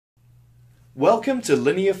Welcome to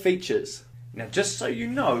linear features. Now just so you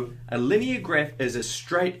know, a linear graph is a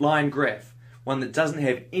straight line graph, one that doesn't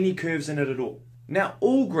have any curves in it at all. Now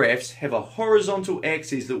all graphs have a horizontal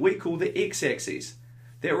axis that we call the x-axis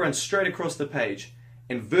that runs straight across the page,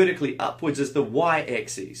 and vertically upwards is the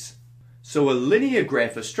y-axis. So a linear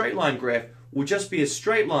graph, a straight line graph, will just be a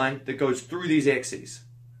straight line that goes through these axes.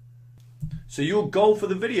 So your goal for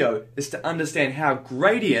the video is to understand how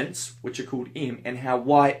gradients, which are called M, and how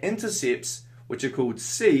y-intercepts, which are called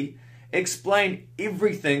C, explain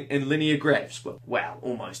everything in linear graphs. Well,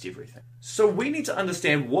 almost everything. So we need to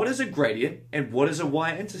understand what is a gradient and what is a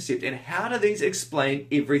y-intercept, and how do these explain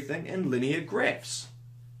everything in linear graphs.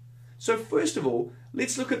 So first of all,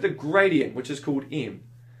 let's look at the gradient, which is called M.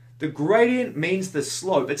 The gradient means the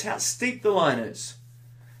slope. It's how steep the line is.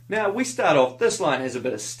 Now we start off, this line has a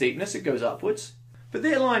bit of steepness, it goes upwards, but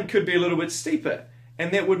that line could be a little bit steeper,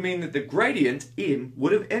 and that would mean that the gradient, M,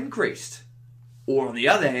 would have increased. Or on the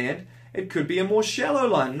other hand, it could be a more shallow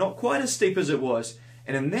line, not quite as steep as it was,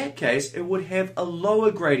 and in that case it would have a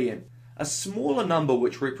lower gradient, a smaller number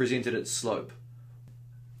which represented its slope.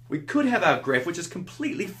 We could have our graph which is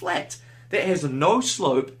completely flat, that has no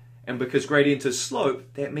slope, and because gradient is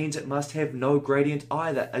slope, that means it must have no gradient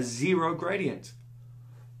either, a zero gradient.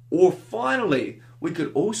 Or finally, we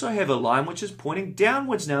could also have a line which is pointing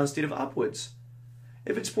downwards now instead of upwards.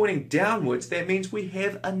 If it's pointing downwards, that means we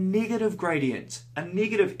have a negative gradient, a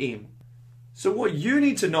negative M. So what you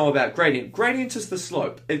need to know about gradient is the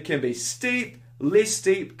slope. It can be steep, less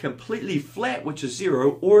steep, completely flat, which is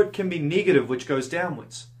zero, or it can be negative, which goes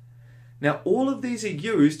downwards. Now all of these are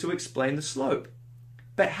used to explain the slope.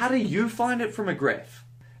 But how do you find it from a graph?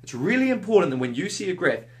 It's really important that when you see a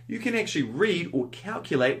graph, you can actually read or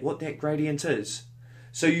calculate what that gradient is.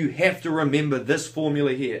 So you have to remember this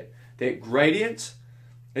formula here, that gradient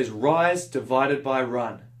is rise divided by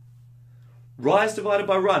run. Rise divided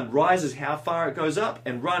by run. Rise is how far it goes up,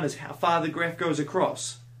 and run is how far the graph goes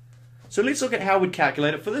across. So let's look at how we'd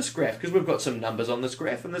calculate it for this graph, because we've got some numbers on this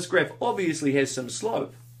graph, and this graph obviously has some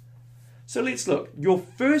slope. So let's look. Your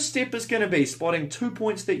first step is going to be spotting 2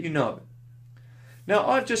 points that you know. Now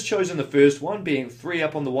I've just chosen the first one being 3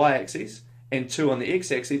 up on the y-axis and 2 on the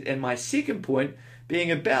x-axis, and my second point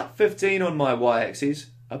being about 15 on my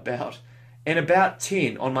y-axis, and about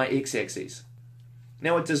 10 on my x-axis.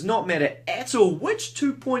 Now it does not matter at all which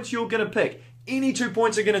 2 points you're going to pick. Any 2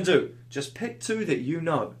 points are going to do. Just pick 2 that you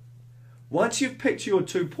know. Once you've picked your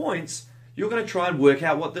 2 points, you're going to try and work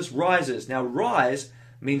out what this rise is. Now rise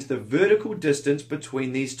means the vertical distance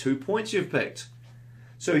between these 2 points you've picked.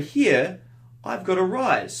 So here I've got a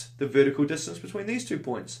rise, the vertical distance between these 2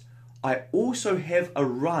 points. I also have a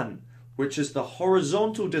run, which is the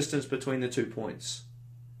horizontal distance between the 2 points.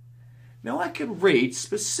 Now I can read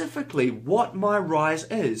specifically what my rise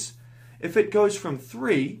is. If it goes from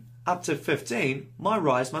 3 up to 15, my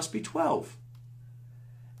rise must be 12.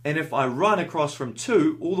 And if I run across from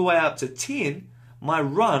 2 all the way up to 10, my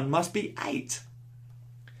run must be 8.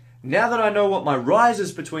 Now that I know what my rise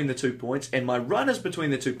is between the 2 points and my run is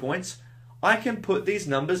between the 2 points, I can put these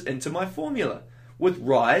numbers into my formula, with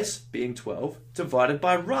rise being 12 divided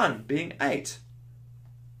by run being 8.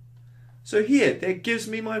 So here, that gives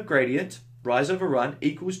me my gradient, rise over run,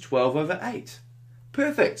 equals 12 over 8.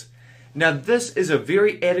 Perfect. Now this is a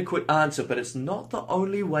very adequate answer, but it's not the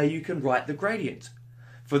only way you can write the gradient.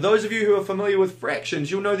 For those of you who are familiar with fractions,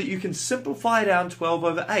 you'll know that you can simplify down 12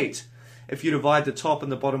 over 8. If you divide the top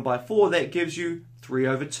and the bottom by 4, that gives you 3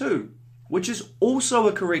 over 2. Which is also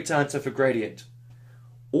a correct answer for gradient.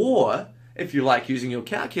 Or, if you like using your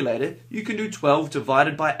calculator, you can do 12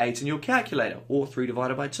 divided by 8 in your calculator, or 3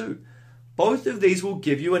 divided by 2. Both of these will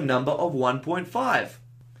give you a number of 1.5.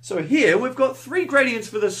 So here we've got 3 gradients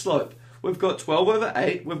for this slope. We've got 12 over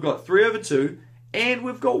 8, we've got 3 over 2, and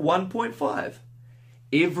we've got 1.5.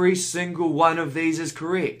 Every single one of these is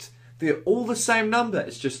correct. They're all the same number,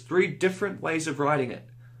 it's just 3 different ways of writing it.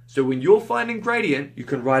 So when you're finding gradient, you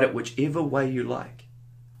can write it whichever way you like.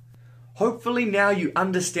 Hopefully now you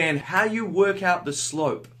understand how you work out the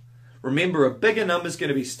slope. Remember, a bigger number is going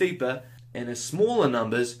to be steeper, and a smaller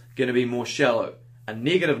number is going to be more shallow. A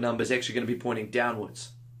negative number is actually going to be pointing downwards.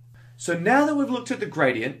 So now that we've looked at the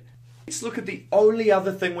gradient, let's look at the only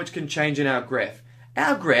other thing which can change in our graph.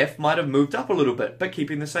 Our graph might have moved up a little bit, but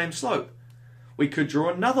keeping the same slope. We could draw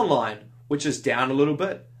another line, which is down a little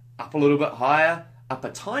bit, up a little bit higher, up a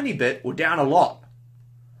tiny bit, or down a lot.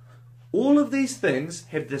 All of these things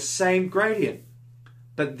have the same gradient,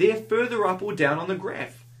 but they're further up or down on the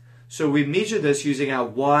graph. So we measure this using our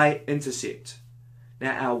y-intercept.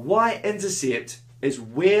 Now our y-intercept is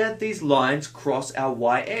where these lines cross our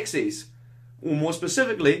y-axis. Or more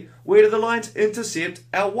specifically, where do the lines intercept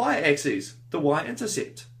our y-axis, the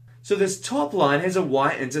y-intercept? So this top line has a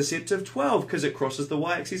y-intercept of 12 because it crosses the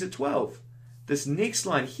y-axis at 12. This next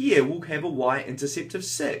line here will have a y-intercept of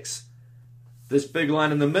 6. This big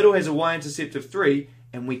line in the middle has a y-intercept of 3,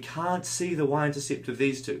 and we can't see the y-intercept of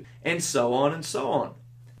these two, and so on and so on.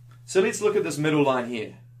 So let's look at this middle line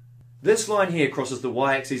here. This line here crosses the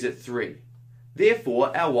y-axis at 3.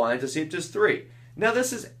 Therefore, our y-intercept is 3. Now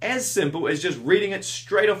this is as simple as just reading it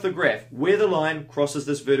straight off the graph, where the line crosses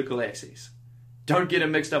this vertical axis. Don't get it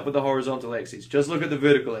mixed up with the horizontal axis, just look at the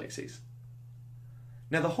vertical axis.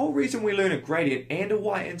 Now the whole reason we learn a gradient and a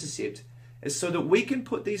y-intercept is so that we can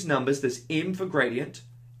put these numbers, this m for gradient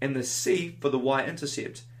and the c for the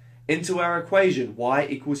y-intercept, into our equation y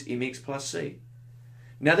equals mx plus c.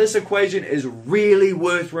 Now this equation is really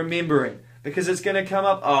worth remembering because it's going to come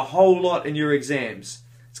up a whole lot in your exams.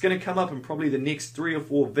 It's going to come up in probably the next 3 or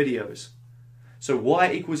 4 videos. So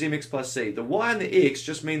y equals mx plus c. The y and the x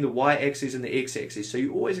just mean the y-axis and the x-axis, so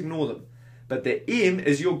you always ignore them. But the m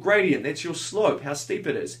is your gradient, that's your slope, how steep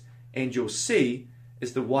it is. And your c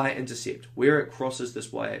is the y-intercept, where it crosses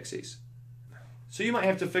this y-axis. So you might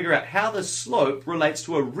have to figure out how the slope relates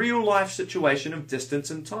to a real-life situation of distance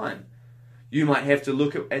and time. You might have to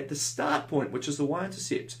look at the start point, which is the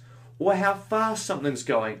y-intercept, or how fast something's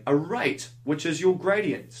going, a rate, which is your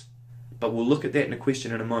gradient. But we'll look at that in a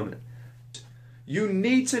question in a moment. You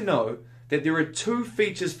need to know that there are 2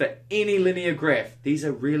 features for any linear graph. These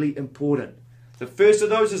are really important. The first of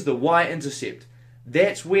those is the y-intercept.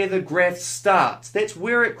 That's where the graph starts. That's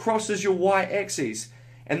where it crosses your y-axis.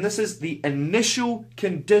 And this is the initial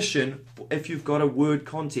condition if you've got a word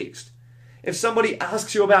context. If somebody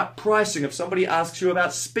asks you about pricing, if somebody asks you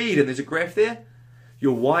about speed and there's a graph there,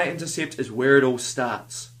 your y-intercept is where it all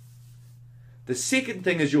starts. The second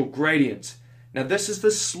thing is your gradient. Now this is the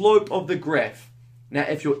slope of the graph. Now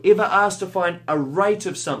if you're ever asked to find a rate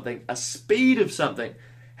of something, a speed of something,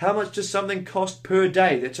 how much does something cost per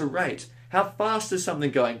day? That's a rate. How fast is something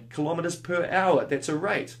going? Kilometers per hour. That's a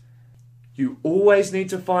rate. You always need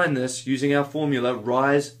to find this using our formula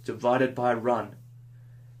rise divided by run.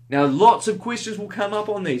 Now lots of questions will come up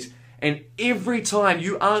on these, and every time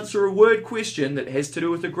you answer a word question that has to do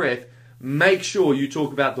with the graph, make sure you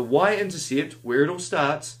talk about the y-intercept, where it all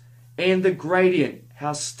starts, and the gradient,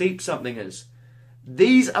 how steep something is.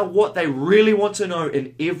 These are what they really want to know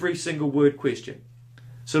in every single word question.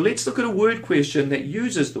 So let's look at a word question that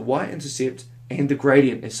uses the y-intercept and the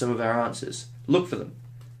gradient as some of our answers. Look for them.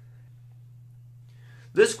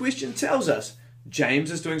 This question tells us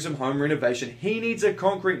James is doing some home renovation. He needs a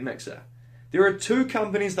concrete mixer. There are 2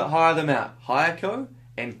 companies that hire them out, HireCo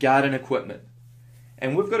and Garden Equipment.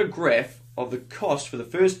 And we've got a graph of the cost for the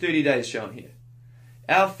first 30 days shown here.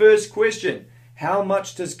 Our first question, how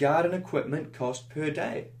much does Garden Equipment cost per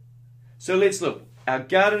day? So let's look. Our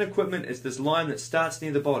garden equipment is this line that starts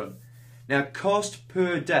near the bottom. Now cost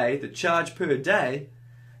per day, the charge per day,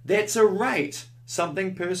 that's a rate.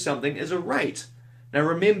 Something per something is a rate. Now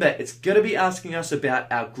remember, it's going to be asking us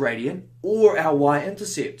about our gradient or our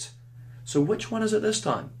y-intercept. So which one is it this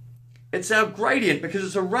time? It's our gradient because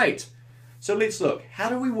it's a rate. So let's look. How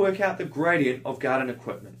do we work out the gradient of garden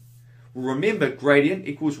equipment? Well, remember, gradient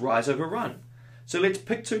equals rise over run. So let's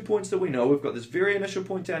pick 2 points that we know. We've got this very initial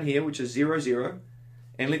point down here, which is 0, 0.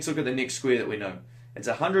 And let's look at the next square that we know. It's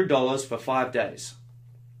 $100 for 5 days.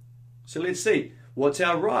 So let's see. What's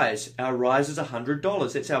our rise? Our rise is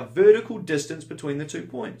 $100. That's our vertical distance between the 2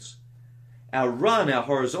 points. Our run, our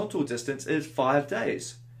horizontal distance, is 5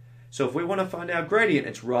 days. So if we want to find our gradient,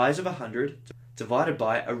 it's rise of 100 divided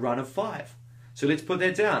by a run of 5. So let's put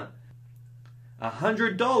that down.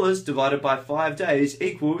 $100 divided by 5 days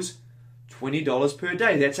equals $20 per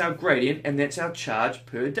day. That's our gradient and that's our charge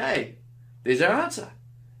per day. There's our answer.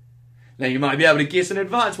 Now you might be able to guess in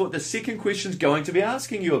advance what the second question is going to be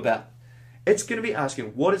asking you about. It's going to be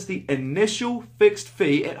asking, what is the initial fixed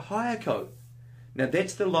fee at HireCo? Now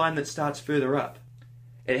that's the line that starts further up.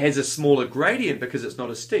 It has a smaller gradient because it's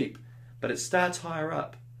not as steep, but it starts higher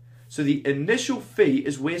up. So the initial fee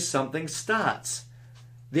is where something starts.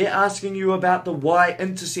 They're asking you about the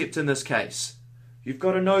y-intercept in this case. You've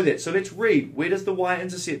got to know that. So let's read. Where does the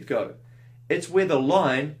y-intercept go? It's where the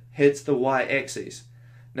line hits the y-axis.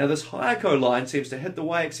 Now this HireCo line seems to hit the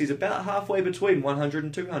y-axis about halfway between 100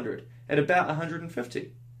 and 200, at about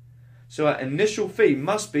 150. So our initial fee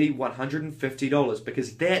must be $150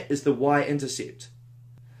 because that is the y-intercept.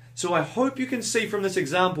 So I hope you can see from this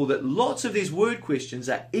example that lots of these word questions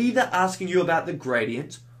are either asking you about the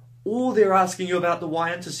gradient or they're asking you about the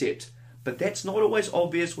y-intercept. But that's not always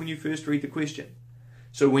obvious when you first read the question.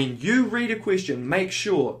 So when you read a question, make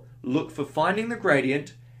sure look for finding the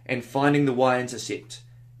gradient and finding the y-intercept,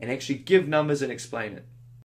 and actually give numbers and explain it.